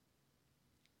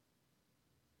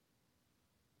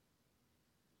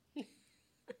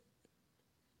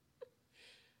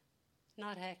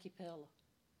not a cappella.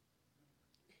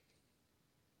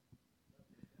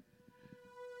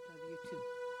 Love you too.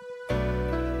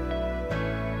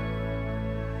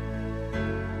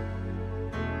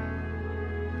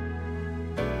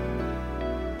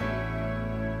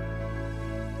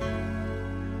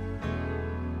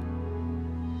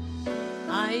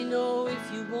 I know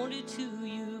if you wanted to,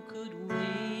 you could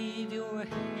wave your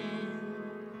hand.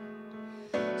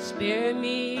 Spare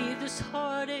me this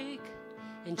heartache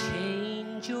and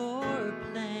change your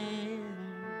plan.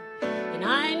 And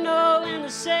I know in a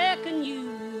second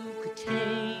you could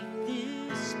take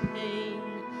this pain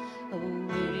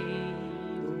away.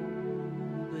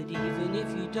 Oh, but even if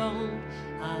you don't,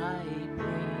 I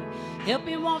pray. Help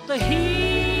me want the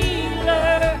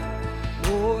healer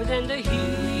more than the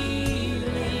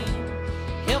healing.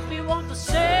 Help me want the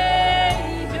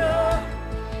Savior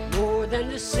more than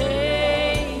the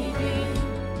saving.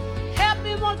 Help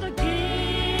me want the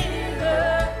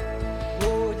giver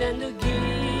more than the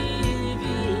giving.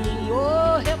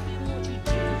 Oh, help me want you,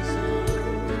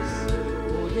 Jesus,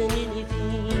 more than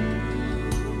anything.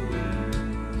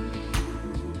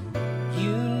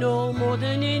 You know more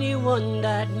than anyone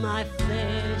that my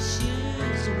flesh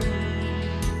is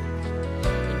weak.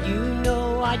 And you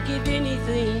know I'd give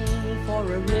anything for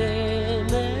a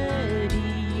remedy.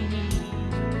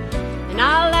 And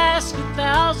I'll ask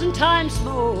 1,000 times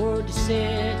more to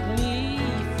set me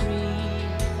free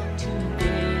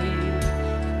today.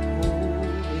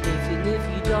 Oh, but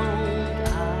if you don't,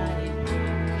 I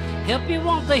pray. Help me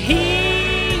want the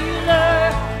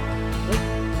healer.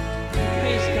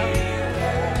 Praise God.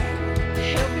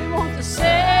 Help me want the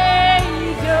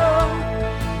Savior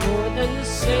more than the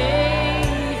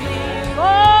saving.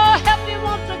 Oh, help me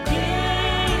want the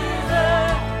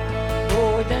giver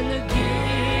more than the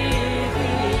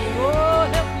giving.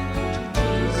 Oh, help me want you,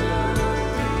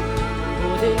 Jesus,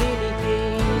 more than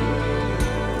anything.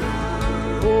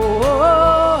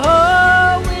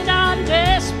 Oh, when I'm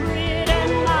desperate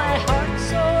and my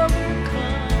heart's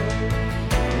overcome,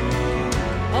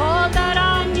 all that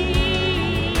I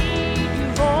need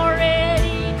you've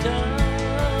already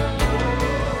done.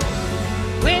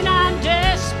 When I'm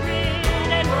desperate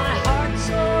and my heart's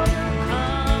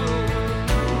overcome,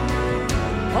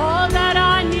 all that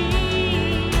I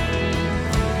need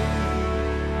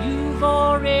you've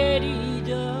already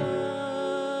done.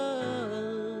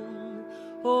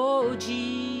 Oh,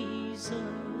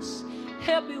 Jesus,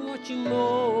 help me want you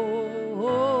more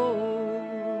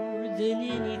than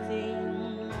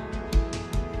anything.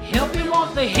 Help me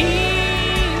want the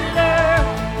healer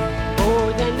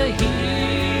more than the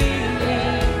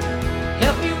healing.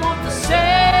 Help me want the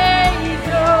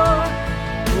Savior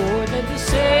more than the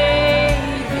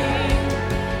saving.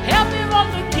 Help me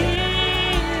want the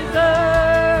giver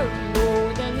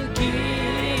more than the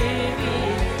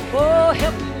giving. Oh,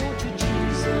 help me want you,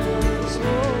 Jesus,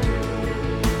 oh,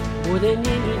 more than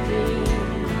anything.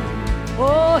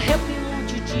 Oh, help me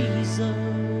want you, Jesus.